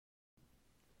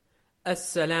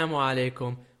Assalamu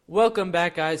alaikum. Welcome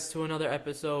back, guys, to another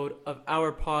episode of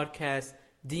our podcast,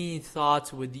 Deen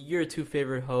Thoughts, with your two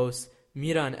favorite hosts,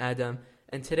 Mira and Adam.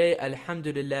 And today,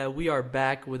 alhamdulillah, we are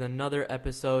back with another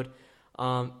episode.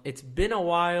 It's been a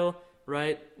while,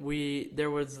 right?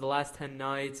 There was the last 10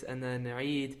 nights, and then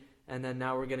Eid, and then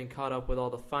now we're getting caught up with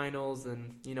all the finals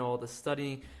and, all the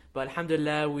studying. But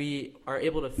alhamdulillah, we are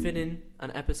able to fit in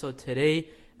an episode today.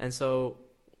 And so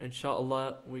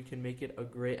inshallah we can make it a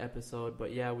great episode.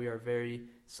 But yeah, we are very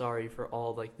sorry for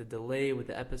all the delay with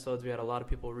the episodes. We had a lot of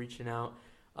people reaching out,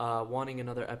 wanting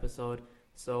another episode.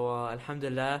 So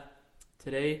alhamdulillah,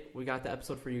 today we got the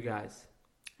episode for you guys.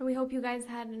 And we hope you guys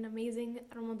had an amazing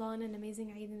Ramadan and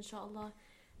amazing Eid, inshallah,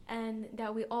 and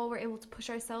that we all were able to push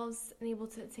ourselves and able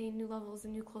to attain new levels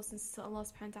and new closeness to Allah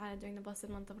subhanahu wa ta'ala during the blessed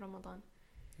month of Ramadan.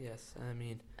 Yes, I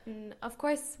mean. And of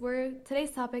course, today's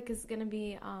topic is going to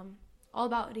be all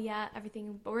about Riyah,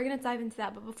 everything, but we're going to dive into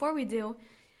that. But before we do,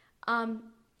 I'm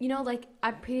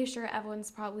pretty sure everyone's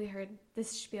probably heard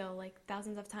this spiel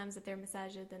thousands of times at their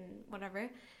masajid and whatever,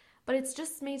 but it's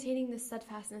just maintaining this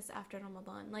steadfastness after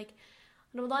Ramadan.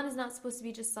 Ramadan is not supposed to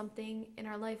be just something in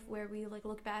our life where we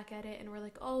look back at it and we're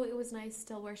like, oh, it was nice,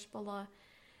 still worship Allah.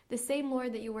 The same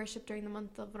Lord that you worship during the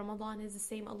month of Ramadan is the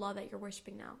same Allah that you're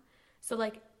worshiping now. So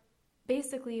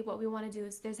basically what we want to do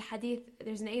is, there's an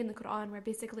ayah in the Quran where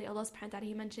basically Allah subhanahu wa ta'ala,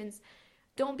 He mentions,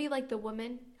 don't be like the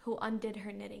woman who undid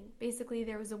her knitting. Basically,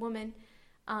 there was a woman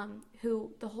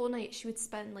who the whole night she would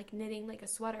spend knitting a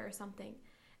sweater or something,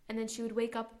 and then she would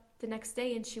wake up the next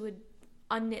day and she would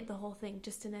unknit the whole thing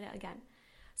just to knit it again.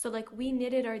 So we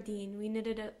knitted our deen, we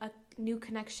knitted a new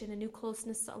connection, a new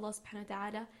closeness to Allah subhanahu wa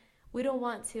ta'ala. We don't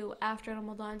want to, after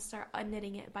Ramadan, start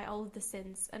unknitting it by all of the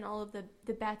sins and all of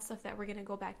the bad stuff that we're going to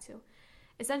go back to.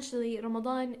 Essentially,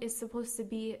 Ramadan is supposed to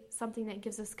be something that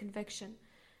gives us conviction.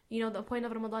 The point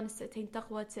of Ramadan is to attain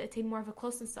taqwa, to attain more of a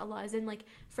closeness to Allah. As in,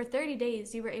 for 30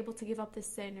 days, you were able to give up this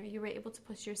sin, or you were able to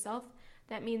push yourself.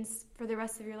 That means for the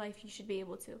rest of your life, you should be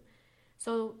able to.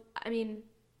 So,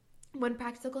 one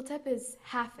practical tip is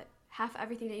half it. Half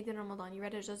everything that you did in Ramadan. You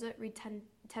read a juz'ah, read 10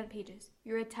 pages.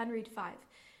 You read 10, read 5.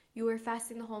 You were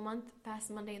fasting the whole month,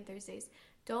 fast Monday and Thursdays.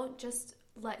 Don't just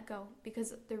let go,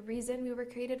 because the reason we were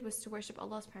created was to worship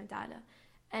Allah subhanahu wa ta'ala.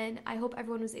 And I hope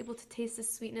everyone was able to taste the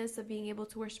sweetness of being able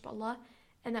to worship Allah,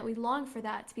 and that we long for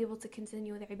that to be able to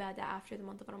continue with ibadah after the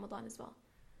month of Ramadan as well.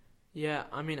 Yeah,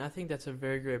 I think that's a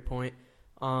very great point.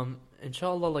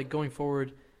 Inshallah, going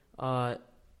forward,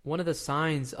 one of the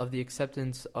signs of the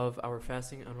acceptance of our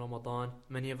fasting in Ramadan,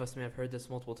 many of us may have heard this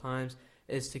multiple times,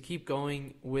 is to keep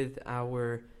going with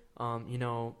our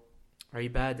our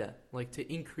ibadah,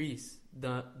 to increase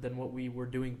than what we were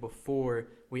doing before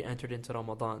we entered into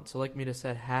Ramadan. So like Mira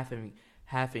said, halving,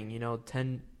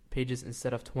 10 pages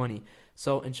instead of 20.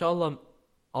 So inshallah,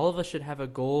 all of us should have a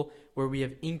goal where we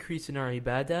have increase in our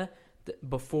ibadah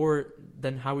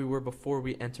than how we were before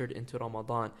we entered into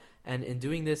Ramadan. And in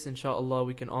doing this, inshallah,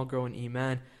 we can all grow in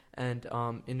iman, and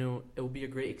it will be a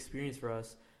great experience for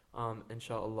us,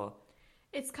 inshallah.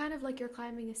 It's kind of like you're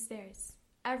climbing a stairs.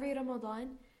 Every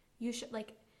Ramadan, you should,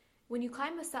 when you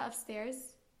climb a set of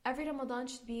stairs, every Ramadan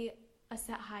should be a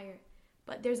set higher.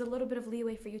 But there's a little bit of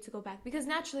leeway for you to go back, because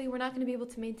naturally we're not going to be able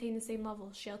to maintain the same level.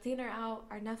 Shayateen are out,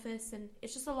 our nafis, and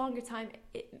it's just a longer time.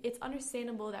 It's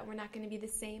understandable that we're not going to be the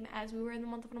same as we were in the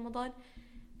month of Ramadan,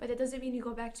 but that doesn't mean you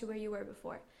go back to where you were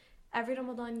before. Every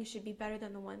Ramadan you should be better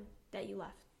than the one that you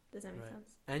left. Does that make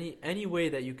sense? Any way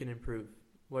that you can improve,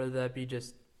 whether that be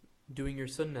just doing your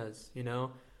sunnahs,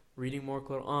 reading more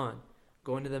Quran,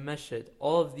 going to the masjid,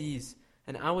 all of these.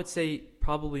 And I would say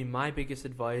probably my biggest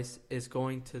advice is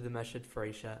going to the masjid for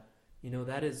Isha.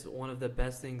 That is one of the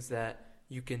best things that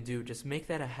you can do. Just make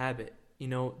that a habit.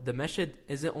 The masjid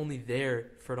isn't only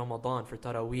there for Ramadan, for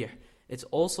Taraweeh. It's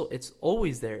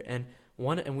always there. And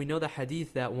we know the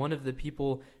hadith that one of the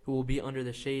people who will be under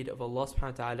the shade of Allah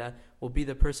subhanahu wa ta'ala will be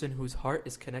the person whose heart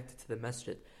is connected to the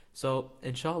masjid. So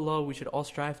inshallah, we should all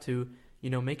strive to,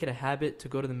 make it a habit to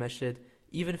go to the masjid,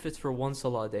 even if it's for one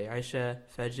salah a day, Isha,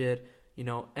 Fajr,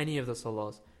 any of the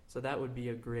salahs. So that would be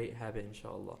a great habit,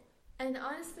 inshallah. And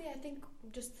honestly, I think,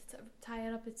 just to tie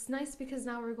it up, it's nice because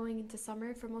now we're going into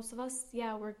summer for most of us.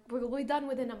 Yeah, we'll be done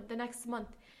within the next month.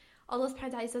 Allah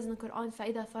subhanahu wa ta'ala says in the Quran,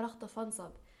 فَإِذَا فَرَغْتَ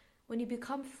فَانْصَبْ. When you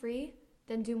become free,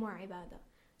 then do more ibadah.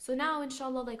 So now,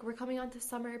 inshallah, we're coming on to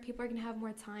summer, people are going to have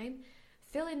more time.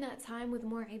 Fill in that time with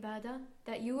more ibadah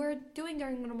that you were doing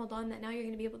during Ramadan that now you're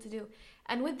going to be able to do.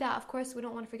 And with that, of course, we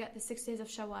don't want to forget the 6 days of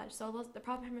Shawwal. So the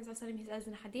Prophet Muhammad he says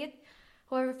in hadith,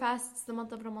 whoever fasts the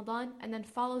month of Ramadan and then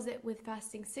follows it with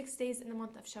fasting 6 days in the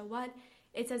month of Shawwal,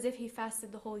 it's as if he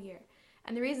fasted the whole year.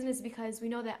 And the reason is because we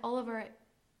know that all of our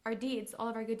our deeds, all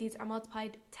of our good deeds, are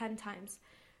multiplied 10 times.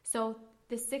 So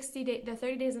the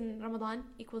 30 days in Ramadan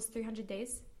equals 300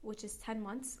 days, which is 10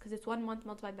 months, because it's 1 month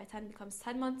multiplied by 10 becomes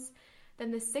 10 months.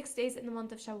 Then the 6 days in the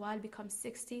month of Shawwal becomes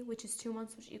 60, which is 2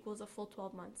 months, which equals a full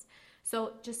 12 months.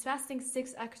 So just fasting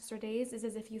 6 extra days is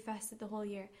as if you fasted the whole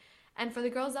year. And for the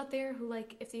girls out there who,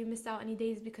 like, if they missed out any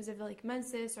days because of, like,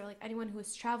 menses, or, like, anyone who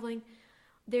is traveling,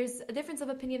 there's a difference of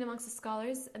opinion amongst the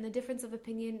scholars, and the difference of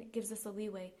opinion gives us a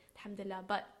leeway, alhamdulillah.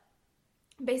 But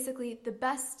basically, the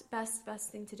best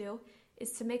thing to do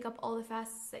is to make up all the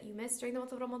fasts that you missed during the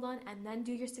month of Ramadan and then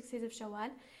do your 6 days of Shawwal.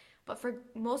 But for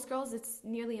most girls, it's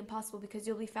nearly impossible because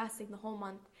you'll be fasting the whole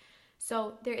month.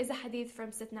 So there is a hadith from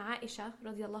Sayyidina Aisha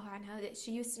radiallahu anha that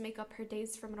she used to make up her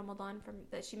days from Ramadan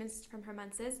that she missed from her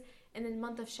menses in the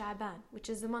month of Sha'ban, which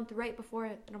is the month right before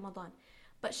Ramadan.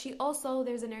 But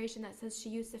there's a narration that says she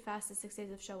used to fast the 6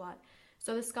 days of Shawwal.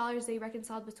 So the scholars, they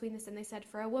reconciled between this, and they said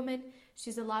for a woman,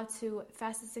 she's allowed to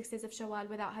fast the 6 days of Shawwal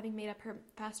without having made up her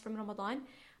fast from Ramadan,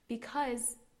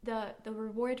 because the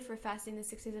reward for fasting the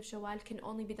 6 days of Shawwal can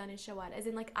only be done in Shawwal. As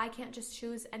in, like, I can't just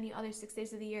choose any other 6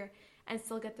 days of the year and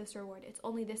still get this reward. It's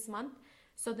only this month.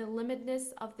 So the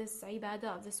limitedness of this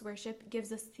ibadah, of this worship,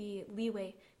 gives us the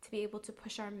leeway to be able to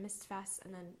push our missed fasts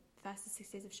and then fast the 6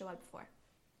 days of Shawwal before,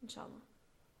 inshallah.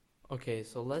 Okay,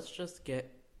 so let's just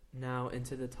get now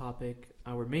into the topic,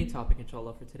 our main topic,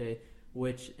 inshallah, for today,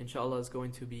 which, inshallah, is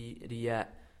going to be riyat.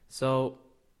 So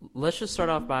let's just start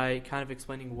off by kind of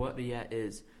explaining what riyat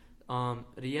is.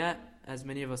 Riyat, as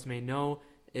many of us may know,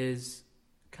 is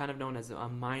kind of known as a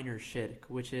minor shirk,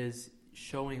 which is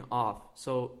showing off.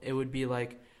 So it would be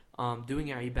like doing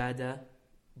your ibadah,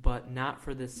 but not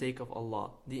for the sake of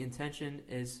Allah. The intention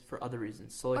is for other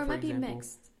reasons. So, like, or it for might example, be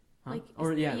mixed. Huh? Like,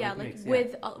 or like mixed,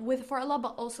 with for Allah,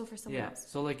 but also for someone else.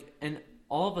 So, like, and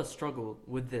all of us struggle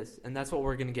with this, and that's what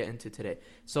we're going to get into today.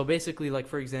 So basically, like,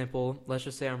 for example, let's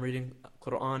just say I'm reading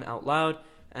Quran out loud,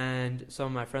 and some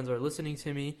of my friends are listening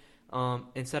to me.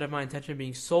 Instead of my intention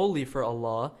being solely for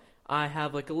Allah, I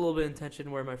have, like, a little bit of intention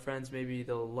where my friends, maybe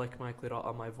they'll like my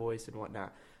qira'ah, my voice and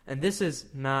whatnot. And this is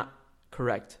not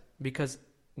correct, because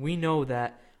we know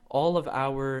that all of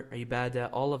our ibadah,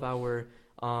 all of our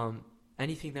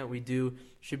anything that we do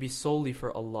should be solely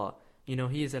for Allah. You know,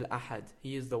 He is Al-Ahad.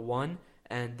 He is the one,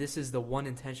 and this is the one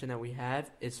intention that we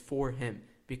have is for Him,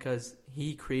 because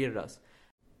He created us.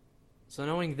 So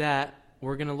knowing that,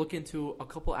 we're going to look into a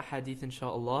couple ahadith,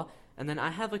 inshallah, and then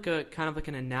I have like a kind of like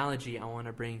an analogy I want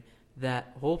to bring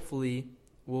that hopefully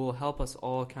will help us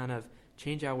all kind of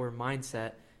change our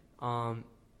mindset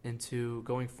into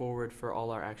going forward for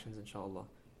all our actions, inshallah.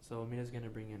 So Amina's going to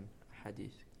bring in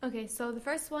hadith. Okay, so the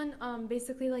first one,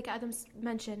 basically, like Adam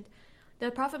mentioned, the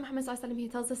Prophet Muhammad ﷺ, he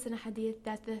tells us in a hadith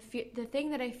that the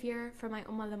thing that I fear for my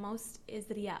ummah the most is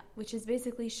riyah, which is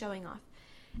basically showing off.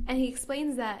 And he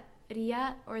explains that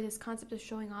riyah, or this concept of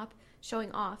showing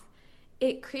off,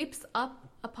 it creeps up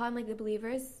upon, like, the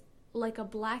believers like a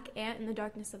black ant in the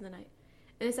darkness of the night.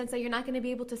 In the sense that you're not going to be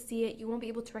able to see it, you won't be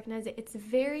able to recognize it. It's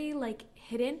very, like,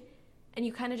 hidden, and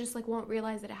you kind of just, like, won't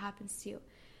realize that it happens to you.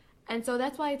 And so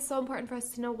that's why it's so important for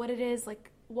us to know what it is,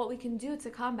 like, what we can do to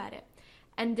combat it.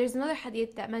 And there's another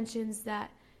hadith that mentions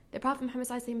that the Prophet Muhammad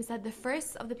ﷺ said the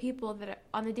first of the people that are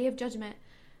on the Day of Judgment,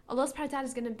 Allah subhanahu wa ta'ala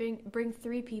is going to bring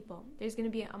 3 people. There's going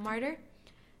to be a martyr,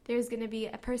 there's going to be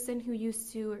a person who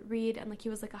used to read and, like, he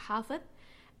was like a hafid,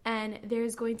 and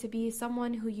there's going to be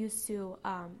someone who used to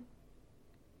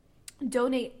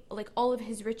donate, like, all of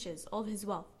his riches, all of his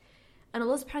wealth. And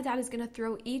Allah subhanahu wa ta'ala is going to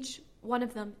throw each one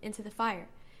of them into the fire.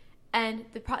 And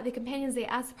the companions, they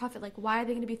asked the Prophet, like, why are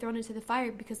they going to be thrown into the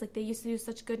fire? Because, like, they used to do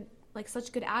such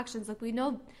good actions. Like, we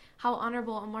know how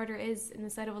honorable a martyr is in the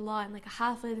sight of Allah, and, like, a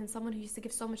hafid, and someone who used to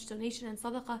give so much donation and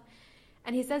sadaqah.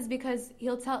 And he says, because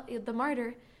he'll tell the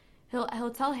martyr,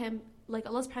 he'll tell him, like,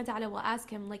 Allah subhanahu wa ta'ala will ask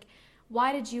him, like,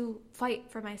 why did you fight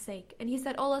for my sake? And he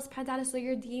said, oh, Allah subhanahu wa ta'ala, so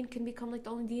your deen can become like the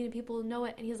only deen and people will know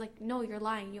it. And he's like, no, you're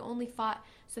lying. You only fought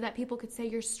so that people could say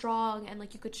you're strong and,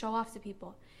 like, you could show off to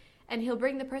people. And he'll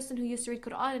bring the person who used to read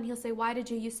Quran, and he'll say, why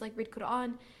did you used to, like, read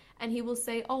Quran? And he will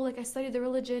say, oh, like, I studied the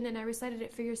religion and I recited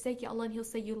it for your sake, Ya Allah. And he'll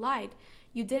say, you lied.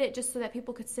 You did it just so that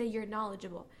people could say you're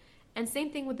knowledgeable. And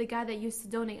same thing with the guy that used to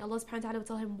donate. Allah subhanahu wa ta'ala will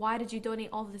tell him, why did you donate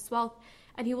all of this wealth?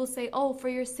 And he will say, oh, for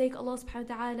your sake, Allah subhanahu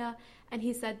wa ta'ala. And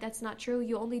he said, that's not true.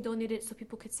 You only donated so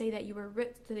people could say that you were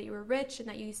rich and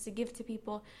that you used to give to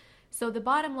people. So the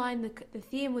bottom line, the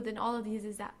theme within all of these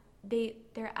is that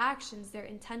their actions, their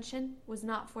intention was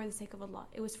not for the sake of Allah.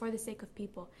 It was for the sake of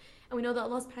people. And we know that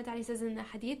Allah subhanahu wa ta'ala says in the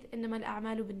hadith, إِنَّمَا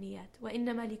الْأَعْمَالُ بِالنِّيَّاتِ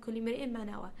وَإِنَّمَا لِكُلِّ امْرِئٍ مَا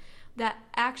نَوَى, that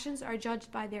actions are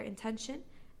judged by their intention,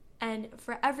 and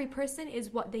for every person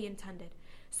is what they intended.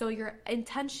 So your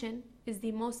intention is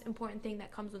the most important thing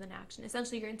that comes with an action.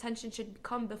 Essentially, your intention should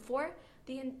come before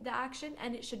the action,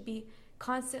 and it should be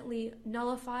constantly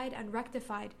nullified and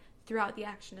rectified throughout the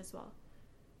action as well.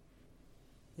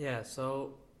 Yeah,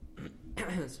 so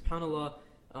subhanAllah,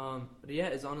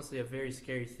 Riyah is honestly a very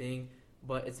scary thing,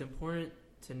 but it's important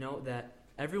to note that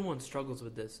everyone struggles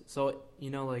with this. So,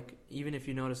 like, even if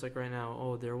you notice, like, right now,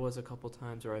 oh, there was a couple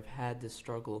times where I've had this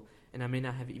struggle, and I may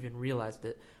not have even realized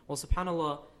it. Well,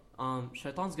 subhanAllah,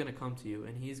 shaitan's going to come to you,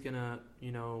 and he's going to,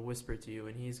 whisper to you,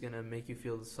 and he's going to make you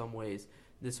feel some ways,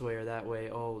 this way or that way.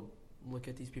 Oh, look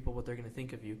at these people, what they're going to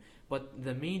think of you. But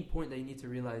the main point that you need to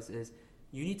realize is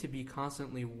you need to be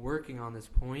constantly working on this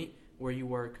point where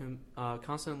you are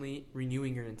constantly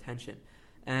renewing your intention.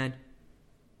 And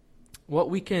what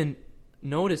we can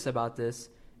notice about this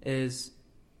is,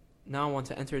 now I want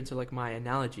to enter into like my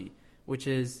analogy, which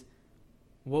is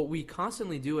what we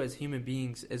constantly do as human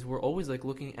beings is we're always like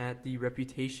looking at the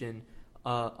reputation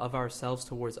of ourselves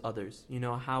towards others.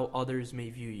 How others may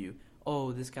view you.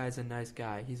 Oh, this guy's a nice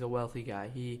guy. He's a wealthy guy.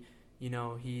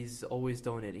 He's always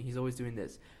donating. He's always doing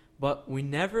this. But we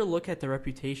never look at the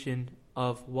reputation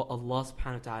of what Allah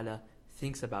subhanahu wa ta'ala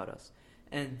thinks about us.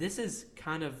 And this is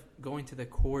kind of going to the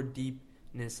core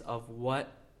deepness of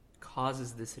what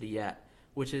causes this riyah,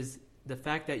 which is the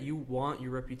fact that you want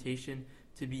your reputation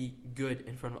to be good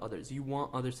in front of others. You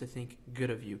want others to think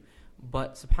good of you.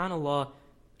 But subhanAllah,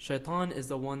 shaitan is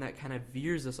the one that kind of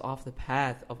veers us off the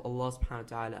path of Allah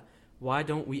subhanahu wa ta'ala. Why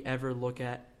don't we ever look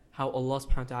at how Allah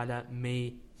subhanahu wa ta'ala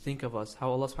may think of us,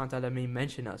 how Allah subhanahu wa ta'ala may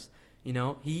mention us?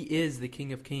 He is the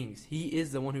King of Kings. He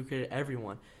is the one who created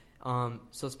everyone.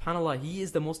 So subhanAllah, He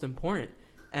is the most important.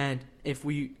 And if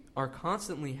we are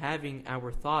constantly having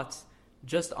our thoughts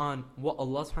just on what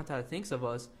Allah subhanahu wa ta'ala thinks of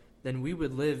us, then we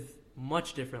would live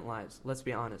much different lives, let's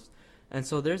be honest. And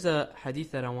so there's a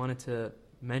hadith that I wanted to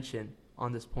mention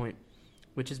on this point,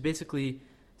 which is basically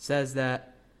says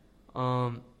that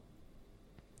Allah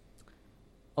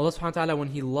subhanahu wa ta'ala, when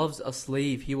He loves a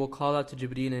slave, He will call out to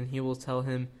Jibreel and He will tell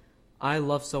him, I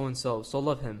love so-and-so, so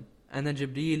love him. And then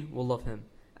Jibreel will love him.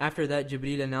 After that,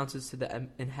 Jibreel announces to the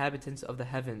inhabitants of the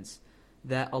heavens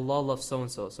that Allah loves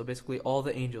so-and-so. So basically all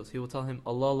the angels. He will tell him,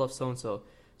 Allah loves so-and-so,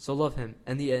 so love him.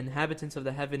 And the inhabitants of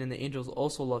the heaven and the angels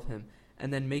also love him.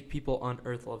 And then make people on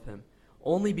earth love him.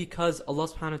 Only because Allah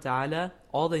subhanahu wa ta'ala,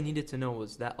 all they needed to know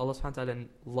was that Allah subhanahu wa ta'ala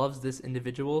loves this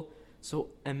individual. So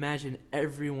imagine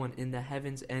everyone in the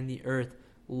heavens and the earth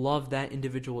loved that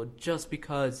individual just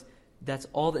because that's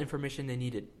all the information they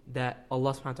needed, that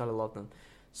Allah subhanahu wa ta'ala loved them.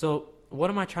 So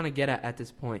what am I trying to get at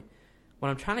this point? What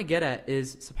I'm trying to get at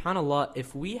is, subhanAllah,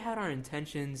 if we had our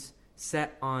intentions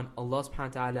set on Allah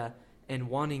subhanahu wa ta'ala and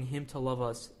wanting Him to love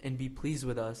us and be pleased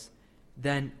with us,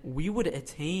 then we would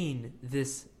attain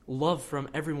this love from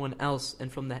everyone else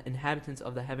and from the inhabitants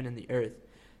of the heaven and the earth.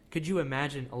 Could you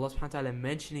imagine Allah subhanahu wa ta'ala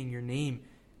mentioning your name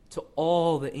to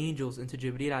all the angels and to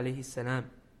Jibreel alayhi salam?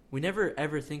 We never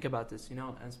ever think about this, and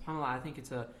subhanAllah, I think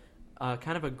it's a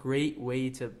kind of a great way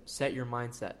to set your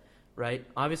mindset, right?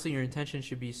 Obviously your intention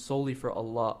should be solely for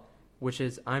Allah, which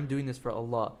is, I'm doing this for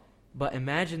Allah. But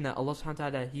imagine that Allah subhanahu wa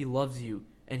ta'ala, He loves you,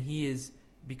 and He is,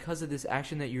 because of this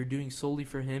action that you're doing solely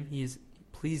for Him, He is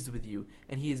pleased with you,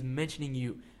 and He is mentioning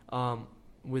you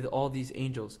with all these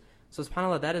angels. So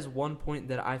subhanAllah, that is one point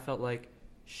that I felt like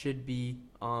should be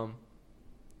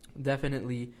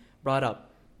definitely brought up.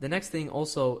 The next thing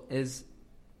also is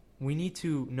we need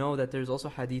to know that there's also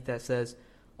hadith that says,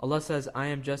 Allah says, I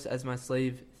am just as my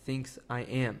slave thinks I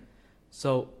am.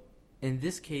 So in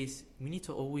this case, we need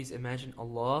to always imagine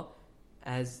Allah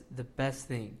as the best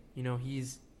thing.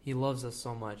 He loves us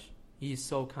so much. He is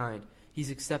so kind. He's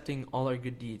accepting all our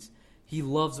good deeds. He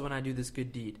loves when I do this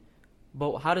good deed.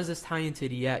 But how does this tie into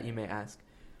riyah, you may ask?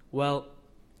 Well,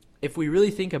 if we really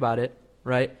think about it,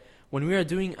 right, when we are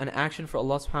doing an action for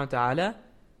Allah subhanahu wa ta'ala,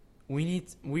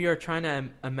 we are trying to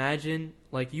imagine,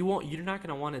 like, you're not going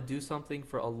to want to do something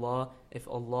for Allah if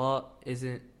Allah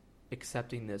isn't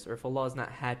accepting this, or if Allah is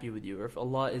not happy with you, or if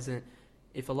Allah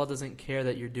doesn't care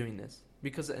that you're doing this.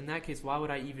 Because in that case, why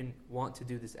would I even want to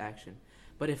do this action?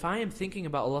 But if I am thinking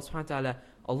about Allah subhanahu wa ta'ala,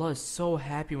 Allah is so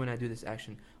happy when I do this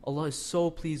action. Allah is so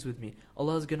pleased with me.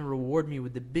 Allah is going to reward me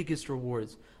with the biggest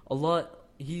rewards. Allah,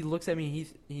 He looks at me,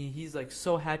 he's like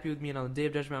so happy with me, and on the Day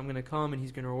of Judgment I'm going to come and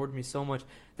He's going to reward me so much.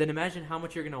 Then imagine how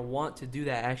much you're going to want to do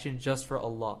that action just for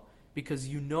Allah. Because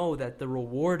you know that the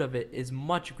reward of it is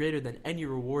much greater than any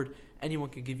reward anyone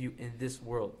can give you in this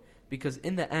world. Because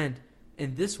in the end,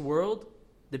 in this world,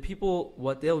 the people,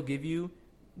 what they'll give you,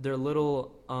 their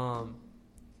little,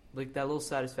 like that little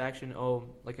satisfaction,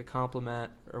 like a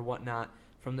compliment or whatnot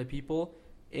from the people,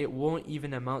 it won't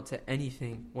even amount to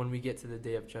anything when we get to the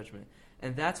Day of Judgment.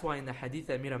 And that's why in the hadith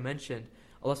that Mira mentioned,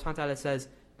 Allah subhanahu wa ta'ala says,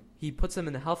 He puts them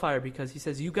in the hellfire because He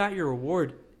says, you got your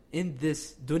reward in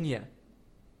this dunya.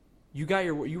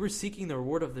 You were seeking the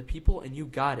reward of the people and you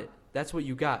got it. That's what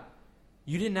you got.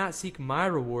 You did not seek my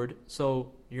reward,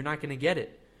 so you're not going to get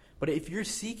it. But if you're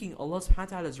seeking Allah subhanahu wa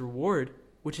ta'ala's reward,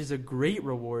 which is a great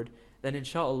reward, then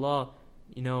inshallah,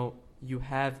 you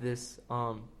have this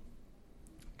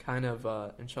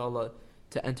inshallah,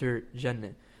 to enter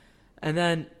Jannah. And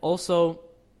then also...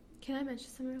 Can I mention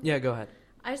something? Yeah, go ahead.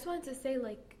 I just wanted to say,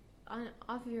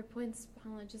 off of your points,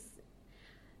 subhanAllah, just,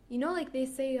 like they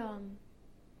say,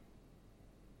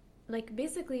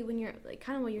 basically when you're,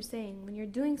 kind of what you're saying, when you're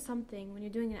doing something, when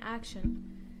you're doing an action,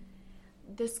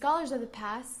 the scholars of the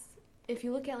past, if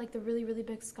you look at, the really, really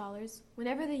big scholars,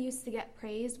 whenever they used to get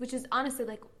praised, which is honestly,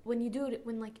 when you do it,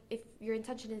 if your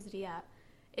intention is riyah,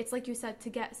 it's like you said, to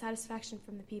get satisfaction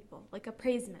from the people,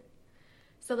 appraisement.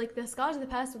 So, the scholars of the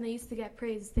past, when they used to get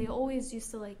praised, they always used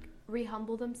to,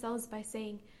 re-humble themselves by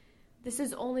saying, this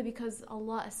is only because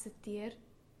Allah as-Sittir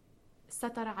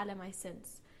satara ala my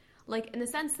sins. In the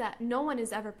sense that no one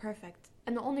is ever perfect.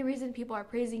 And the only reason people are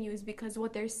praising you is because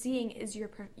what they're seeing is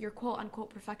your quote-unquote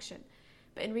perfection.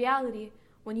 But in reality,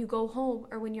 when you go home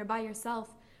or when you're by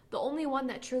yourself, the only one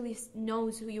that truly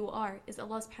knows who you are is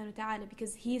Allah subhanahu wa ta'ala,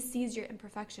 because He sees your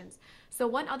imperfections. So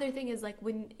one other thing is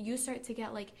when you start to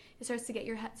get it starts to get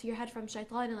your head from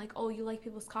shaitan and oh, you like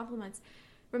people's compliments.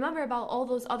 Remember about all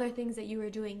those other things that you were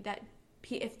doing that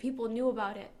if people knew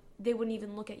about it, they wouldn't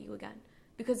even look at you again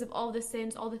because of all the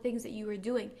sins, all the things that you were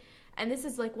doing. And this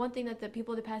is one thing that the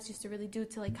people of the past used to really do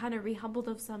to kind of re-humble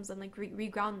themselves and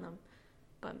re-ground them.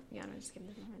 But yeah, I'm just kidding.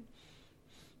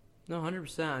 No,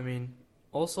 100%. I mean,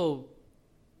 also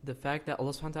the fact that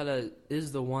Allah subhanahu wa ta'ala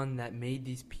is the one that made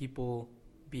these people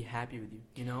be happy with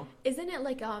you, Isn't it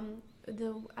I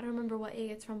don't remember what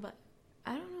ayah it's from, but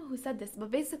I don't know who said this, but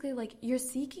basically you're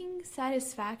seeking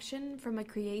satisfaction from a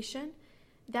creation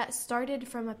that started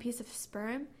from a piece of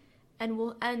sperm and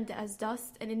will end as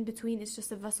dust, and in between it's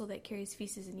just a vessel that carries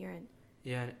feces and urine.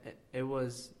 Yeah, it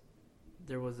was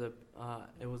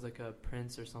like a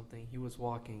prince or something. He was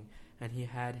walking and he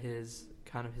had his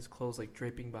clothes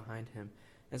draping behind him.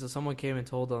 And so someone came and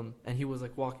told him, and he was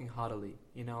walking haughtily,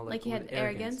 he had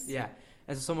arrogance. Yeah.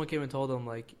 And so someone came and told him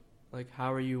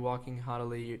how are you walking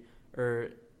haughtily,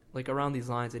 or around these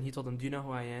lines, and he told him, do you know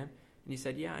who I am? And he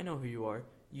said, yeah, I know who you are.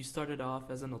 You started off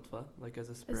as a nutfa, as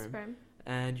a sperm.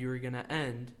 And you were gonna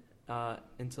end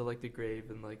into the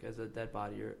grave and as a dead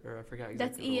body, or I forgot exactly.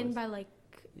 That's eaten by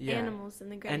animals in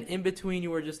the grave. And in between,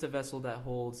 you were just a vessel that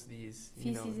holds these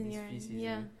feces and urine. Feces.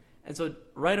 Yeah. And so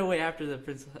right away after the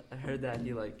prince heard that,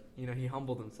 he he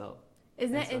humbled himself.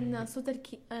 Isn't it in Sut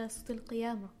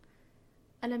al-Qiyamah?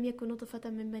 أَلَمْ يَكُنْ نُطْفَةً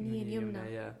مِّن مَنِيٍّ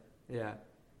يُمْنَى. Yeah.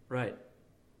 Right.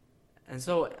 And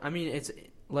so, I mean, it's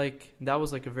that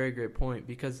was a very great point,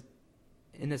 because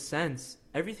in a sense,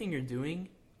 everything you're doing,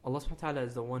 Allah subhanahu wa ta'ala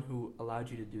is the one who allowed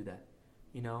you to do that.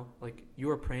 You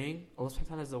were praying, Allah subhanahu wa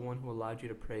ta'ala is the one who allowed you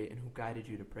to pray and who guided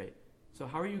you to pray. So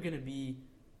how are you going to be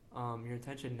your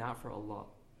intention not for Allah?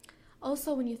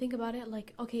 Also, when you think about it,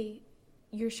 okay,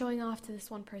 you're showing off to this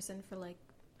one person for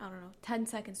 10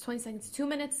 seconds, 20 seconds, 2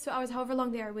 minutes, 2 hours, however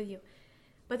long they are with you.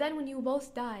 But then when you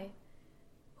both die,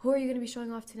 who are you going to be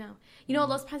showing off to now?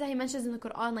 Allah subhanahu wa ta'ala, He mentions in the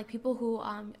Quran, people who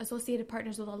associated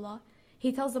partners with Allah.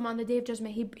 He tells them on the Day of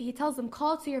Judgment, he tells them,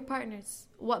 call to your partners.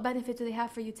 What benefit do they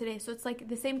have for you today? So it's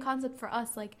the same concept for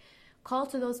us, call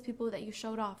to those people that you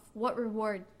showed off. What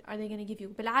reward are they going to give you?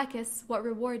 Bil'akis,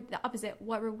 the opposite,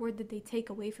 what reward did they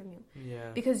take away from you? Yeah.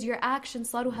 Because your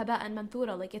actions, saru haba'an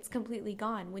manthura, it's completely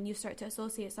gone when you start to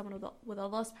associate someone with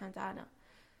Allah subhanahu wa ta'ala.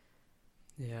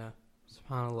 Yeah,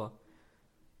 subhanAllah.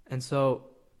 And so,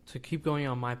 to keep going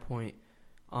on my point,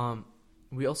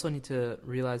 we also need to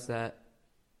realize that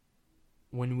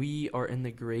when we are in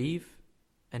the grave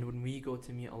and when we go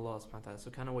to meet Allah subhanahu wa ta'ala, so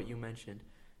kind of what you mentioned,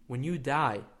 when you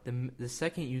die, the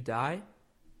second you die,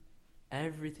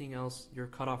 everything else, you're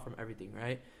cut off from everything,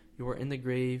 right? You are in the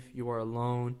grave, you are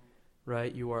alone,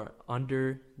 right? You are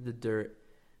under the dirt.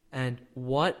 And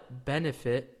what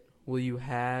benefit will you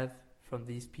have from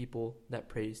these people that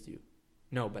praised you?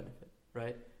 No benefit,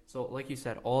 right? So like you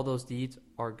said, all those deeds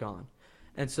are gone.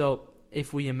 And so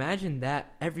if we imagine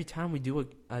that every time we do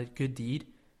a good deed,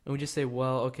 and we just say,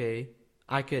 well, okay,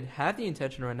 I could have the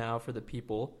intention right now for the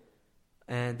people,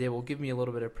 and they will give me a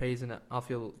little bit of praise, and I'll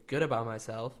feel good about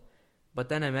myself. But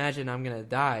then imagine I'm going to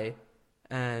die,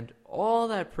 and all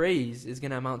that praise is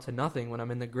going to amount to nothing when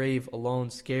I'm in the grave alone,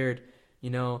 scared,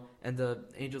 and the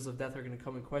angels of death are going to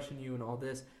come and question you and all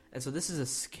this. And so this is a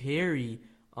scary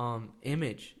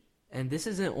image. And this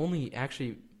isn't only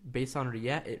actually based on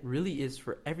Riyah, it really is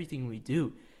for everything we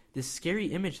do. This scary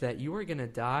image that you are going to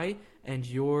die and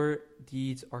your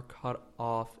deeds are cut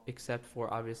off, except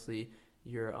for obviously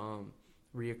your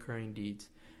reoccurring deeds.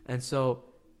 And so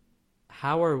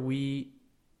how are we,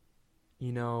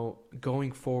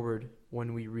 going forward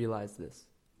when we realize this?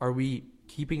 Are we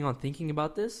keeping on thinking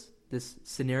about this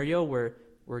scenario where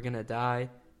we're going to die,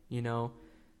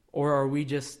 or are we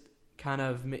just kind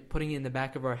of putting it in the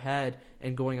back of our head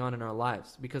and going on in our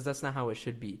lives? Because that's not how it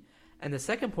should be. And the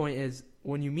second point is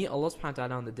when you meet Allah subhanahu wa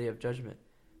ta'ala on the Day of Judgment,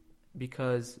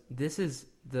 because this is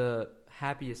the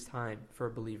happiest time for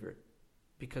a believer.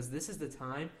 Because this is the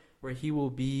time where he will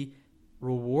be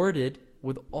rewarded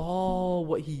with all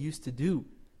what he used to do.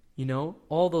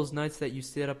 All those nights that you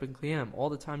stayed up in Qiyam, all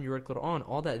the time you read Quran,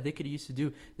 all that dhikr you used to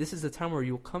do. This is the time where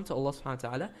you will come to Allah subhanahu wa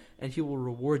ta'ala and He will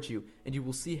reward you. And you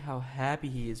will see how happy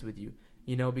He is with you.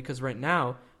 Because right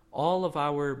now, all of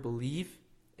our belief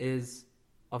is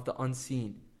of the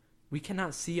unseen. We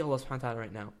cannot see Allah subhanahu wa ta'ala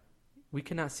right now. We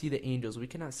cannot see the angels. We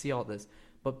cannot see all this.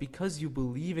 But because you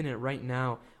believe in it right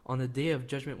now, on the Day of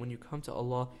Judgment, when you come to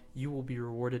Allah, you will be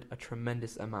rewarded a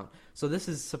tremendous amount. So this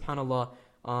is, subhanAllah,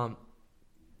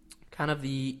 kind of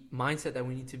the mindset that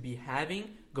we need to be having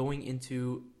going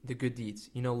into the good deeds.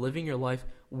 Living your life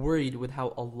worried with how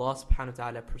Allah subhanahu wa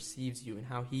ta'ala perceives you and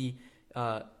how He,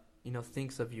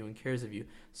 thinks of you and cares of you.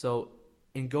 So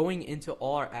in going into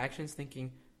all our actions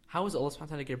thinking, how is Allah subhanahu wa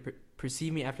ta'ala going to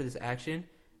perceive me after this action?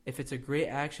 If it's a great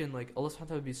action, like Allah subhanahu wa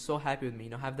ta'ala would be so happy with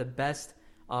me. Have the best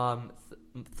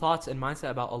thoughts and mindset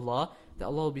about Allah, that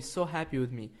Allah will be so happy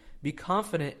with me. Be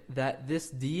confident that this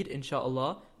deed,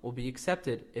 inshallah, will be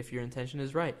accepted if your intention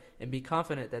is right. And be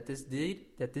confident that this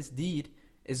deed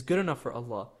is good enough for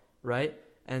Allah, right?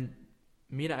 And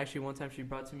Mira, actually, one time she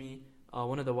brought to me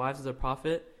one of the wives of the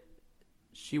Prophet.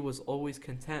 She was always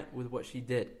content with what she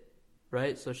did,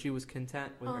 right? So she was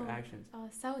content with her actions.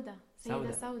 Sauda.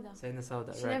 Sayyidina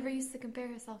Sauda, she never used to compare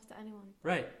herself to anyone.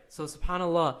 Right. So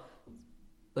subhanAllah,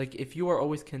 like if you are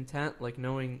always content, like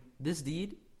knowing this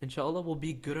deed, inshallah, will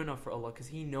be good enough for Allah because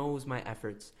He knows my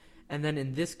efforts. And then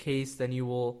in this case, then you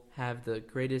will have the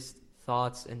greatest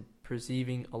thoughts and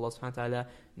perceiving Allah subhanahu wa ta'ala,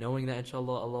 knowing that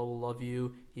inshallah Allah will love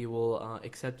you, He will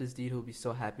accept this deed, He will be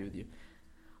so happy with you.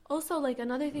 Also, like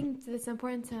another thing that's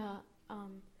important to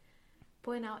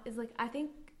point out is like I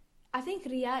think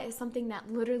Riyah is something that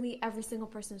literally every single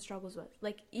person struggles with.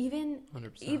 Like even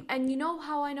 100%. And you know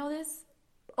how I know this?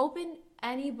 Open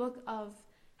any book of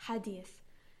hadith.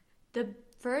 The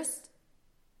first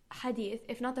hadith,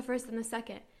 if not the first and the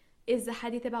second, is the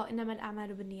hadith about إِنَّمَا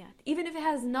الْأَعْمَالُ بِالنِّيَّاتِ. Even if it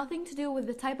has nothing to do with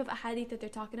the type of hadith that they're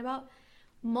talking about,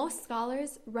 most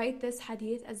scholars write this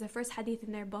hadith as the first hadith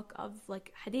in their book of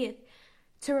like hadith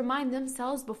to remind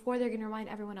themselves before they're going to remind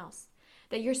everyone else.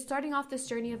 That you're starting off this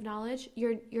journey of knowledge,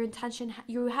 your intention,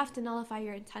 you have to nullify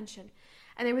your intention.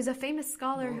 And there was a famous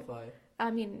scholar...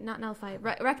 Rectify,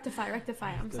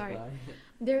 I'm sorry.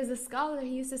 There was a scholar,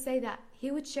 he used to say that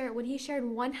he would share, when he shared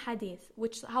one hadith,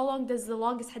 which, how long does the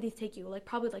longest hadith take you?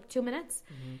 Probably 2 minutes.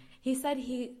 Mm-hmm. He said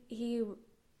he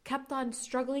kept on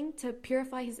struggling to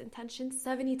purify his intention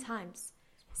 70 times.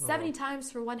 70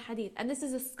 times for one hadith. And this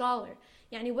is a scholar.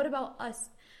 What about us?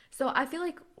 So I feel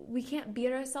like we can't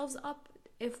beat ourselves up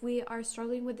if we are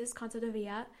struggling with this concept of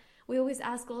riyah. We always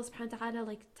ask Allah subhanahu wa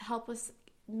ta'ala to help us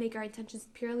make our intentions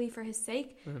purely for His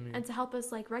sake, and to help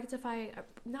us purify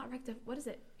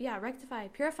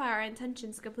our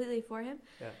intentions completely for Him.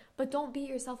 Yeah. But don't beat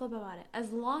yourself up about it.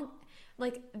 As long,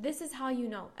 this is how you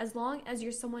know. As long as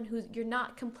you're someone you're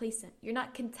not complacent, you're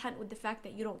not content with the fact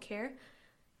that you don't care.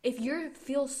 If you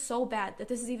feel so bad that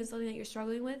this is even something that you're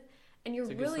struggling with, and you're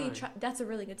really that's a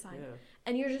really good sign. Yeah.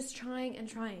 And you're just trying and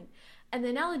trying. And the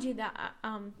analogy that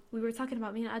we were talking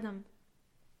about, me and Adam,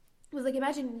 was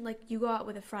imagine you go out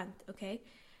with a friend, okay,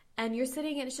 and you're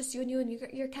sitting and it's just you and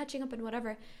you're catching up and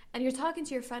whatever, and you're talking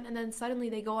to your friend, and then suddenly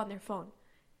they go on their phone,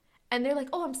 and they're like,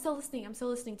 oh, I'm still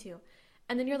listening to you,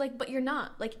 and then you're like, but you're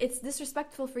not, it's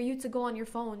disrespectful for you to go on your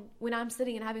phone when I'm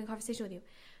sitting and having a conversation with you.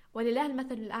 وَلِلَّهِ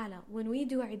الْمَثَلُ الْأَعْلَى. When we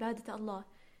do ibadah to Allah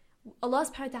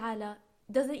subhanahu wa ta'ala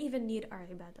doesn't even need our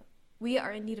ibadah. We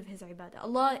are in need of His ibadah.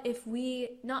 Allah, if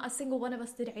not a single one of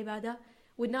us did ibadah,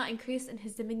 would not increase in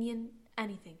His dominion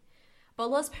anything. But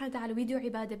Allah subhanahu wa ta'ala, we do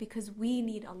ibadah because we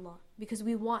need Allah, because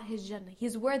we want His Jannah.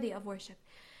 He's worthy of worship.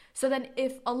 So then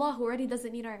if Allah, who already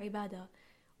doesn't need our ibadah,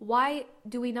 why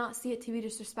do we not see it to be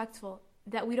disrespectful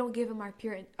that we don't give Him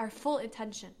our full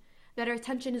attention, that our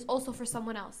attention is also for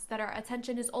someone else, that our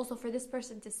attention is also for this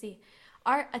person to see?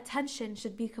 Our attention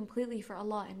should be completely for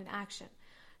Allah in an action.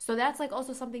 So that's like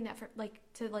also something that for like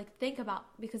to like think about,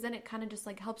 because then it kind of just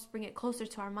like helps bring it closer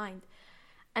to our mind.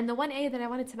 And the one ayah that I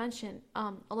wanted to mention,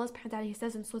 Allah subhanahu wa ta'ala, He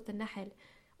says in Surah Al-Nahl,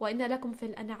 وَإِنَّ لَكُمْ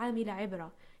فِي الْأَنْعَامِ لَعِبْرَةً.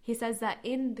 He says that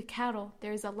in the cattle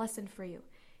there is a lesson for you.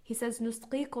 He says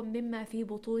نُسْقِيكُم مِمَّا فِي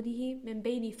بُطُونِهِ مِنْ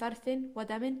بَيْنِ فَرْثٍ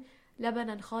وَدَمٍ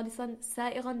لَبَنًا خَالِصًا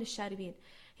سَائِغًا لِلشَّارِبِينَ.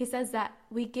 He says that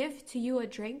we give to you a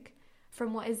drink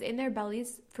from what is in their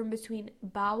bellies, from between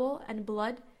bowel and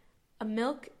blood, a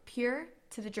milk pure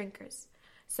to the drinkers.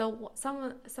 So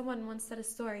someone once said a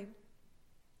story.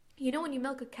 You know when you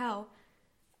milk a cow,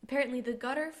 apparently the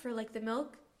gutter for like the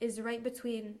milk is right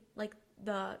between like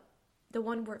the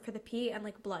one word for the pee and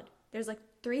like blood. There's like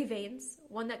 3 veins,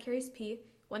 one that carries pee,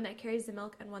 one that carries the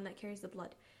milk, and one that carries the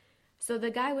blood. So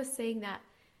the guy was saying that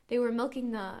they were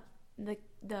milking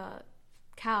the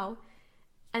cow,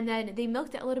 and then they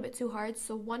milked it a little bit too hard,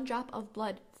 so 1 drop of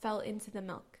blood fell into the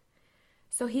milk.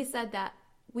 So he said that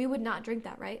we would not drink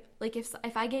that, right? Like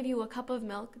if I gave you a cup of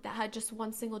milk that had just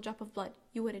 1 single drop of blood,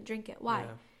 you wouldn't drink it. Why?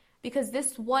 Yeah. Because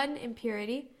this one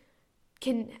impurity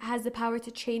has the power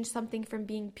to change something from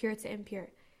being pure to impure.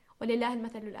 وَلِلَّهِ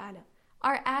الْمَثَلُ الْأَعْلَى.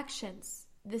 Our actions,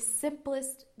 the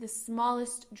simplest, the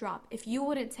smallest drop. If you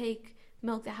wouldn't take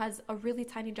milk that has a really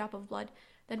tiny drop of blood,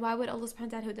 then why would Allah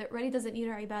subhanahu wa ta'ala, who already doesn't need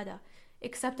our ibadah,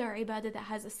 accept our ibadah that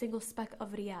has a single speck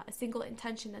of riyah, a single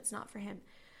intention that's not for Him?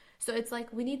 So it's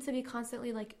like we need to be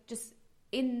constantly like just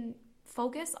in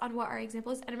focus on what our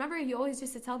example is. And remember, you always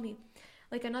used to tell me,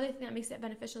 like another thing that makes it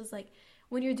beneficial is like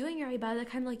when you're doing your ibadah,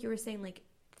 kind of like you were saying, like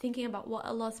thinking about what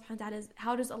Allah subhanahu wa ta'ala is,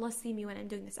 how does Allah see me when I'm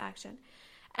doing this action?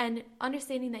 And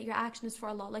understanding that your action is for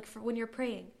Allah. Like for when you're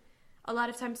praying, a lot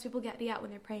of times people get riyat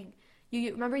when they're praying.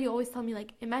 You remember, you always tell me,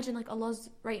 like, imagine like Allah's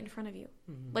right in front of you.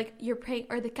 Mm-hmm. Like you're praying,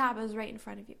 or the Kaaba is right in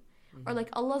front of you. Mm-hmm. Or like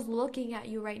Allah's looking at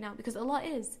you right now, because Allah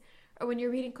is. Or when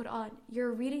you're reading Quran,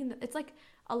 you're reading, it's like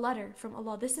a letter from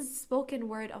Allah. This is spoken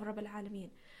word of Rabb al-Alameen.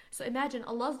 So imagine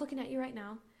Allah's looking at you right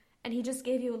now, and He just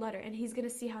gave you a letter, and He's going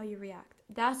to see how you react.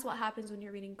 That's what happens when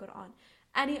you're reading Quran.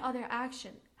 Any other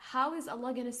action, how is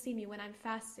Allah going to see me when I'm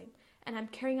fasting, and I'm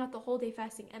carrying out the whole day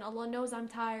fasting, and Allah knows I'm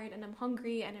tired, and I'm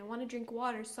hungry, and I want to drink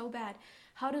water so bad?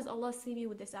 How does Allah see me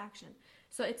with this action?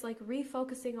 So it's like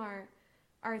refocusing our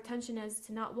attention as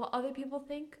to not what other people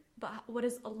think, but what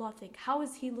does Allah think? How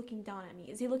is He looking down at me?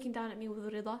 Is He looking down at me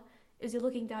with rida? Is He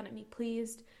looking down at me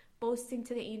pleased, boasting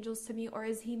to the angels to me? Or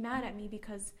is He mad at me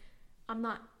because I'm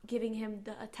not giving Him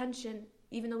the attention,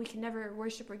 even though we can never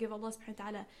worship or give Allah subhanahu wa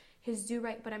ta'ala His due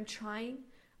right, but I'm trying?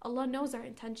 Allah knows our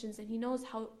intentions, and He knows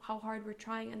how hard we're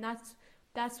trying, and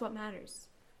that's what matters.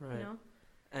 Right. You know?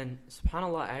 And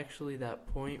subhanAllah, actually that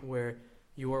point where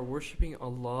you are worshipping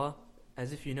Allah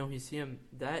as if you know He see Him,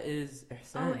 that is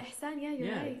ihsan. Oh, ihsan, yeah,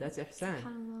 you're right. That's ihsan.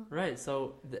 SubhanAllah. Right,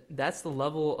 so that's the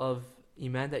level of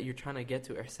iman that you're trying to get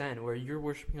to, ihsan, where you're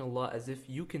worshipping Allah as if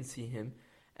you can see Him,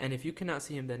 and if you cannot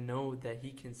see Him, then know that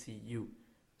He can see you.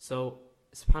 So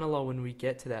subhanAllah, when we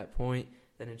get to that point,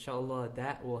 then inshallah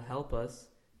that will help us,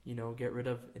 get rid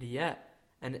of riyat.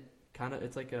 And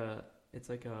it's like a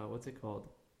what's it called?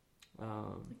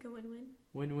 Like a win-win.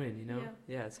 Win-win,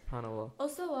 Yeah, subhanAllah.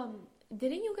 Also,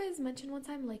 didn't you guys mention one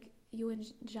time, like you and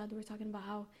Jad were talking about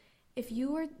how if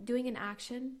you were doing an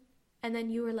action and then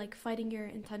you were like fighting your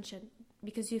intention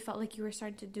because you felt like you were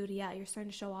starting to do riyat, you're starting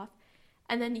to show off,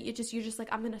 and then you're just like,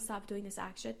 I'm gonna stop doing this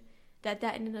action, that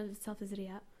in and of itself is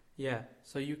riyat. Yeah,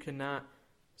 so you cannot.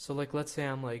 So like, let's say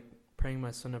I'm like praying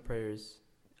my sunnah prayers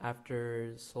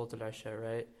after Salat al-Isha,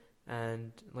 right?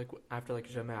 And like after like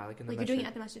Jama'ah, like in the like masjid. you're doing it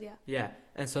at the masjid, yeah. Yeah,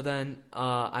 and so then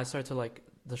I start to like,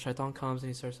 the shaitan comes and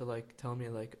he starts to like tell me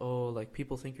like, oh, like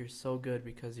people think you're so good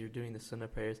because you're doing the sunnah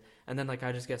prayers, and then like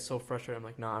I just get so frustrated. I'm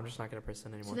like, no, I'm just not gonna pray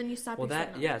sunnah anymore. So then you stop. Well,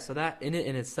 your sunnah. so that in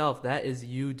itself, that is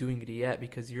you doing riyat,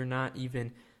 because you're not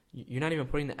even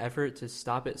putting the effort to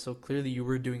stop it. So clearly you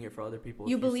were doing it for other people.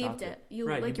 You believed it. You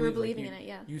were believing in it.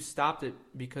 Yeah. You stopped it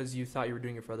because you thought you were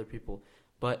doing it for other people,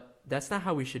 but that's not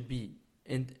how we should be.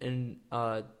 In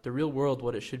the real world,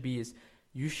 what it should be is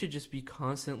you should just be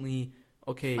constantly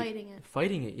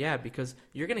fighting it, yeah, because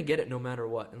you're gonna get it no matter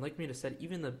what. And like Mira said,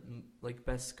 even the like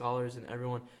best scholars and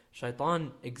everyone,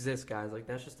 shaitan exists, guys. Like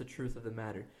that's just the truth of the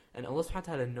matter. And Allah subhanahu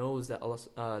wa ta'ala knows that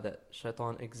that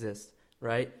shaitan exists,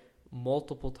 right?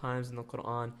 Multiple times in the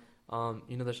Quran.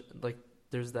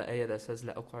 There's the ayah that says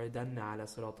لَأُقْعِدَنَّ عَلَى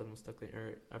صِرَاطِ الْمُسْتَقِيمِ,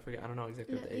 or I forget, I don't know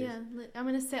exactly what the ayah is. Yeah, I'm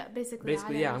gonna sit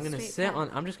basically. Yeah, I'm gonna sit on.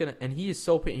 I'm just gonna, and he is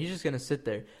so patient. He's just gonna sit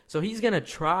there. So he's gonna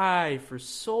try for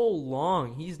so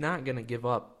long. He's not gonna give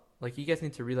up. Like, you guys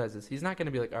need to realize this. He's not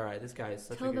gonna be like, all right, this guy is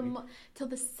such a good. Till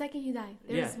the second he died.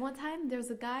 One time there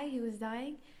was a guy who was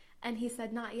dying, And he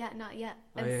said, not yet, not yet.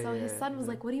 Oh, And yeah, so yeah, his son was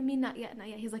yeah. like, what do you mean not yet, not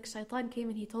yet? He's like, Shaitan came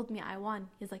and he told me I won.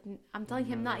 He's like, I'm telling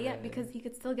him not yet because he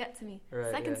could still get to me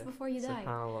seconds before you die.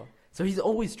 SubhanAllah. So he's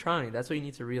always trying. That's what you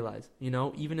need to realize. You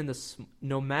know, even in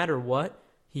no matter what,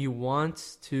 he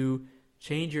wants to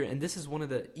change your. And this is one of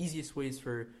the easiest ways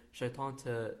for Shaitan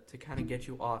to kind of get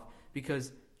you off,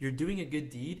 because you're doing a good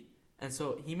deed, and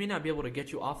so he may not be able to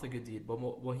get you off the good deed, but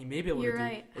what he may be able to do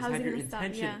is have your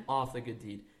intention off the good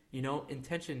deed. You know,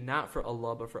 intention not for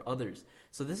Allah but for others.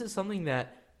 So this is something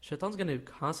that Shaitan's going to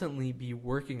constantly be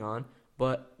working on,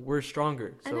 but we're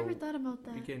stronger. So I never thought about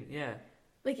that. we can,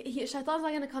 Like, Shaitan's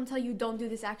not going to come tell you don't do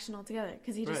this action altogether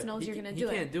because he just knows you're going to do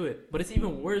it. He can't do it. But it's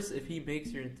even worse if he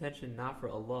makes your intention not for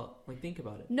Allah. Like, think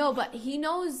about it. No, but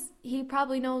he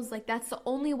probably knows, like, that's the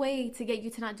only way to get you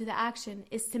to not do the action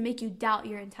is to make you doubt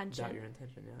your intention. Doubt your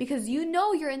intention, yeah. Because you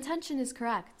know your intention is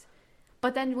correct.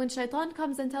 But then when Shaitan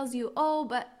comes and tells you, oh,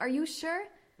 but are you sure?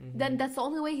 Mm-hmm. Then that's the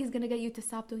only way he's going to get you to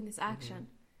stop doing this action.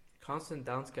 Mm-hmm. Constant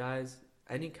doubts, guys.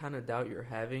 Any kind of doubt you're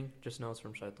having, just know it's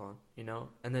from Shaitan, you know?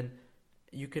 And then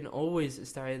you can always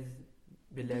ista'idh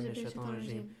billahi minash shaitanir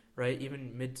rajeem, right?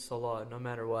 Even mid-salah, no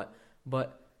matter what.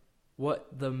 But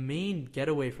what the main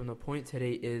getaway from the point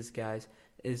today is, guys,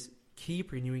 is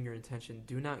keep renewing your intention.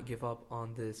 Do not give up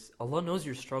on this. Allah knows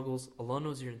your struggles. Allah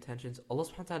knows your intentions. Allah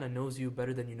subhanahu wa ta'ala knows you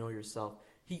better than you know yourself.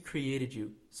 He created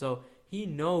you. So He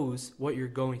knows what you're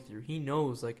going through. He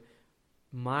knows, like,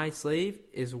 my slave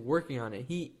is working on it.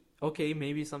 Okay,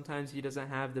 maybe sometimes he doesn't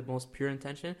have the most pure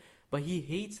intention, but he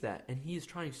hates that. And he is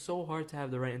trying so hard to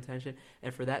have the right intention.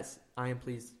 And for that, I am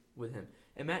pleased with him.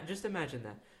 Just imagine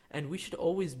that. And we should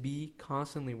always be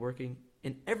constantly working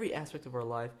in every aspect of our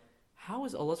life. How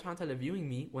is Allah subhanahu wa ta'ala viewing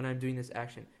me when I'm doing this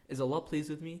action? Is Allah pleased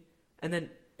with me? And then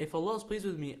if Allah is pleased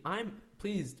with me, I'm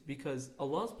pleased because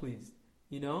Allah is pleased.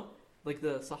 You know? Like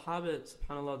the Sahaba,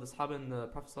 subhanAllah, the Sahaba and the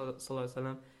Prophet sallallahu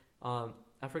alaihi wasallam,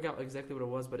 I forgot exactly what it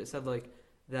was, but it said like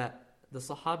that the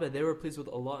Sahaba, they were pleased with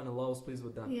Allah and Allah was pleased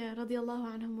with them. Yeah,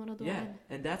 radiyallahu anhum wa radu Yeah, an.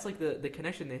 and that's like the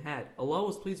connection they had. Allah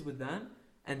was pleased with them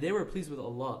and they were pleased with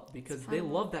Allah because they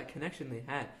loved that connection they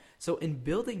had. So in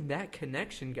building that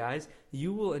connection, guys,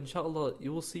 you will, inshallah,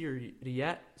 you will see your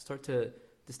riyat start to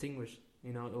distinguish.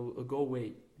 You know, it'll go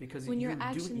away because when your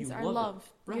actions are love,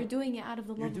 right. You're doing it out of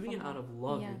the love. You're doing it out of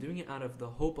love. Yeah. You're doing it out of the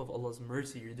hope of Allah's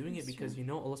mercy. You're doing it because you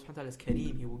know Allah subhanahu wa ta'ala is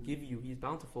Kareem. He will give you. He's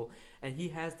bountiful, and He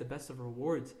has the best of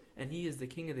rewards. And He is the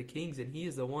King of the Kings, and He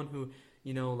is the one who,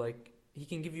 you know, like He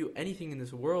can give you anything in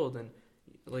this world, and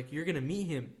like you're gonna meet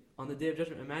Him on the Day of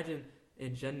Judgment. Imagine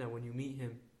in Jannah when you meet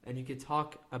Him, and you could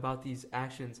talk about these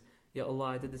actions. Ya Allah,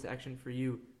 I did this action for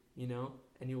you, you know,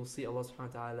 and you will see Allah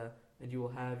subhanahu wa ta'ala. And you will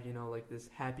have, you know, like this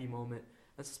happy moment.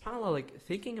 And subhanAllah, like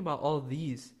thinking about all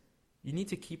these, you need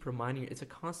to keep reminding. It's a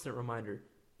constant reminder.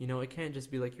 You know, it can't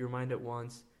just be like you remind it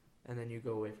once and then you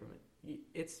go away from it.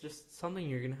 It's just something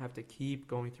you're going to have to keep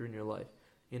going through in your life.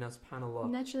 You know, subhanAllah.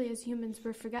 Naturally, as humans,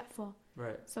 we're forgetful.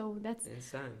 Right. So that's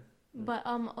insane. But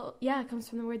yeah, it comes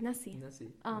from the word nasi.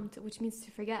 Which means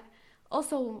to forget.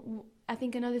 Also, I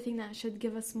think another thing that should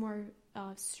give us more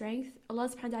strength, Allah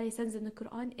subhanahu wa ta'ala says in the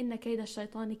Quran, إِنَّ كَيْدَ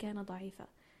الشَّيْطَانِ كَانَ ضَعِيفًا,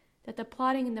 that the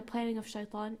plotting and the planning of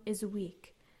shaitan is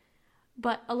weak.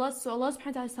 But Allah subhanahu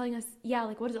wa ta'ala is telling us, yeah,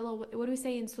 like what do we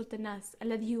say in Surah An-Nas?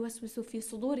 الَّذِي يُوَسْوِسُ فِي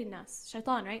صُدُورِ النَّاسِ,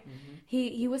 shaitan, right? Mm-hmm.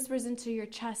 He whispers into your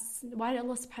chests. Why did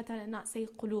Allah subhanahu wa ta'ala not say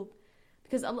qulub?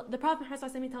 Because the Prophet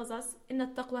Muhammad tells us,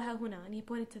 إِنَّ التَّقْوَى هَا هُنَا, and he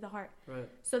pointed to the heart. Right.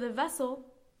 So the vessel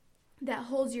that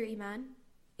holds your iman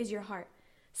is your heart.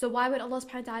 So why would Allah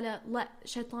subhanahu wa ta'ala let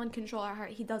shaitan control our heart?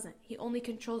 He doesn't. He only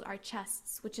controls our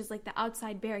chests, which is like the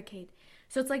outside barricade.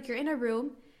 So it's like you're in a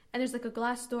room and there's like a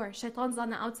glass door. Shaitan's on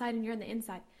the outside and you're on the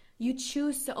inside. You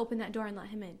choose to open that door and let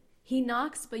him in. He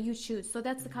knocks, but you choose. So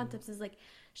that's the context, is like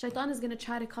shaitan is going to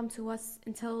try to come to us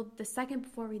until the second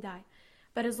before we die.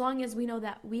 But as long as we know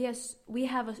that we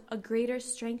have a greater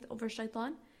strength over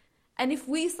shaitan, and if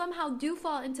we somehow do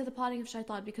fall into the plotting of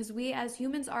shaitan, because we as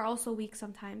humans are also weak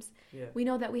sometimes, we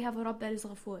know that we have a Rabb that is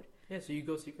Ghafoor. Yeah, so you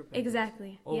go seek repentance.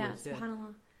 Exactly. Always, yeah,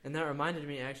 subhanAllah. And that reminded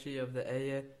me actually of the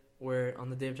ayah where on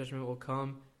the Day of Judgment will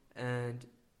come and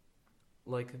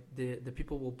like the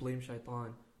people will blame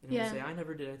shaitan. And he will say, I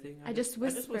never did anything. I just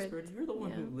whispered. You're the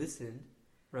one who listened,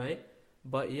 right?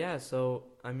 But yeah, so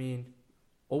I mean,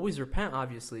 always repent,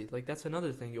 obviously. Like that's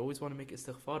another thing. You always want to make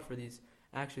istighfar for these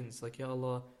actions. Like, Ya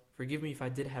Allah, forgive me if I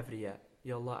did have riyat.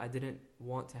 Ya Allah, I didn't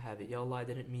want to have it. Ya Allah, I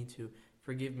didn't mean to.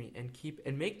 Forgive me.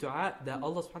 And make dua that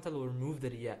Allah subhanahu wa ta'ala will remove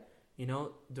the riyat. You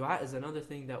know, dua is another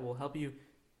thing that will help you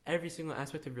every single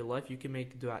aspect of your life. You can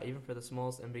make dua even for the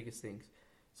smallest and biggest things.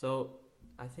 So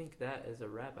I think that is a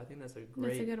wrap. I think that's a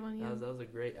good one. Yeah. That was a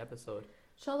great episode.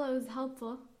 Inshallah, it was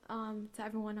helpful to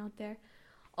everyone out there.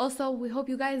 Also, we hope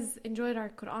you guys enjoyed our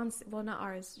Quran, well, not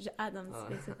ours, Adam's,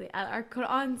 basically, our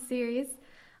Quran series.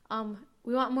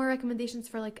 We want more recommendations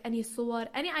for like any suwar,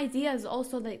 any ideas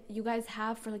also that you guys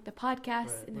have for like the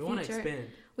podcast in the future. We want to expand.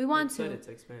 We want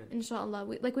to expand. Inshallah.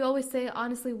 We always say,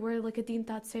 honestly, we're like a Deen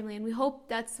Thoughts family, and we hope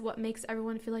that's what makes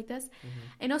everyone feel like this.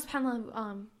 I know,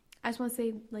 subhanAllah, I just want to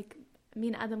say, like, me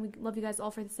and Adam, we love you guys all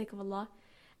for the sake of Allah.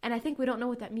 And I think we don't know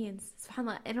what that means.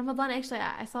 SubhanAllah. In Ramadan, actually,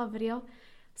 I saw a video.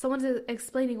 Someone's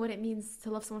explaining what it means to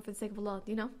love someone for the sake of Allah.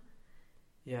 Do you know?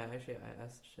 Yeah, actually, I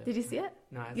asked Sheikh. Did you see it?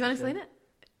 No, I asked You want to explain it?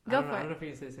 Go for it. I don't know if you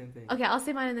can say the same thing. Okay, I'll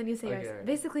say mine and then you say yours. Right.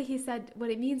 Basically, he said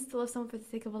what it means to love someone for the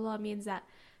sake of Allah means that,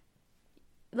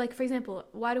 like, for example,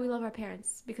 why do we love our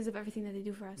parents? Because of everything that they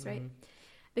do for us, right?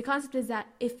 The concept is that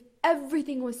if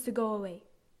everything was to go away,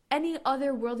 any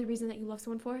other worldly reason that you love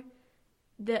someone for,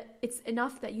 that it's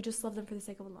enough that you just love them for the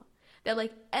sake of Allah. That,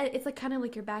 like, it's like kind of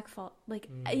like your back fault. Like,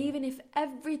 even if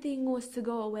everything was to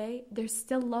go away, there's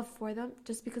still love for them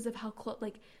just because of how close,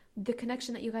 like, the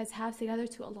connection that you guys have together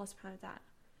to Allah subhanahu wa ta'ala.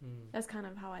 That's kind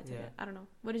of how I took it. I don't know.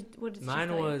 What did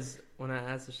Mine was, when I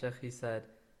asked the Sheikh, he said,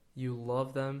 you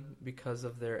love them because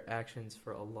of their actions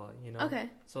for Allah, you know? Okay.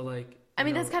 So, like... I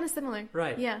mean, that's kind of similar.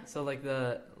 Right. Yeah. So, like,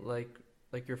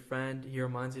 like your friend, he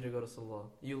reminds you to go to Salah.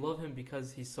 You love him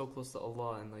because he's so close to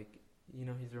Allah and, like, you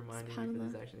know, he's reminding you for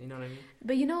his action. You know what I mean?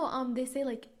 But, you know, they say,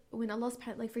 like, when Allah's,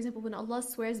 like, for example, when Allah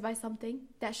swears by something,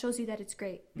 that shows you that it's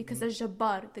great. Because the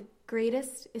Jabbar, the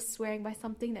greatest, is swearing by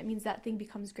something, that means that thing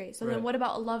becomes great. So then what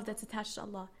about a love that's attached to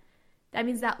Allah? That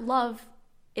means that love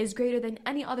is greater than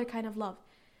any other kind of love.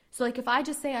 So, like, if I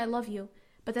just say I love you,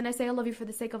 but then I say I love you for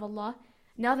the sake of Allah,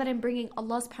 now that I'm bringing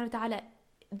Allah subhanahu wa ta'ala,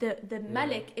 the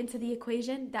Malik into the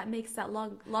equation, that makes that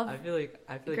love I feel like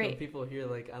when people hear,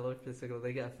 like, I love you for the sake of Allah,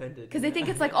 they get offended. Because they think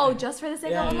it's like, oh, just for the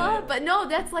sake of Allah? Yeah. But no,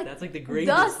 that's like the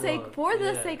greatest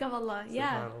the sake of Allah.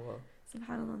 Yeah.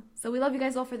 Subhanallah. So we love you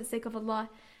guys all for the sake of Allah.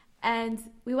 And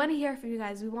we want to hear from you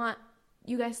guys. We want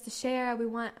you guys to share. We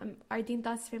want our Deen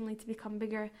Thoughts family to become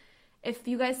bigger. If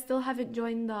you guys still haven't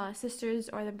joined the sisters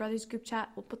or the brothers group chat,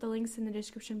 we'll put the links in the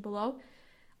description below.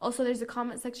 Also, there's a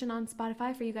comment section on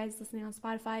Spotify for you guys listening on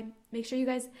Spotify. Make sure you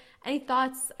guys, any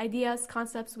thoughts, ideas,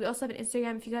 concepts. We also have an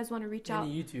Instagram if you guys want to reach out.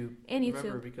 And YouTube.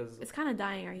 Remember, because it's kind of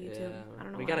dying, our YouTube. Yeah, I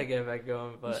don't know we why. got to get it back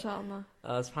going. But Inshallah.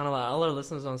 SubhanAllah, all our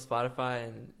listeners on Spotify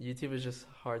and YouTube is just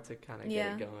hard to kind of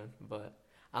get it going. But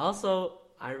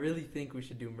I really think we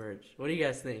should do merch. What do you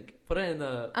guys think? Put it in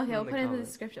the we'll put it in the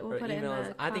description. We'll put it in the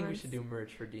comments. I think we should do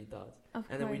merch for Deen Thoughts.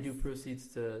 And then we do proceeds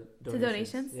to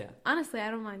donations. Yeah. Honestly,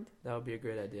 I don't mind. That would be a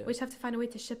great idea. We just have to find a way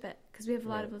to ship it because we have a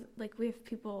lot of we have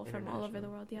people from all over the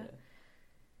world. Yeah.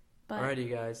 But alrighty,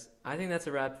 guys. I think that's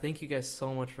a wrap. Thank you guys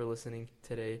so much for listening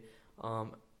today.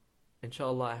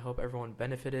 Inshallah, I hope everyone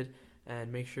benefited,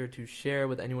 and make sure to share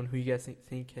with anyone who you guys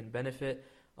think can benefit.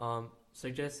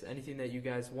 Suggest anything that you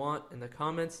guys want in the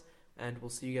comments, and we'll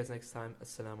see you guys next time.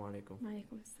 Assalamu alaikum. Wa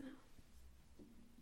alaikum assalam.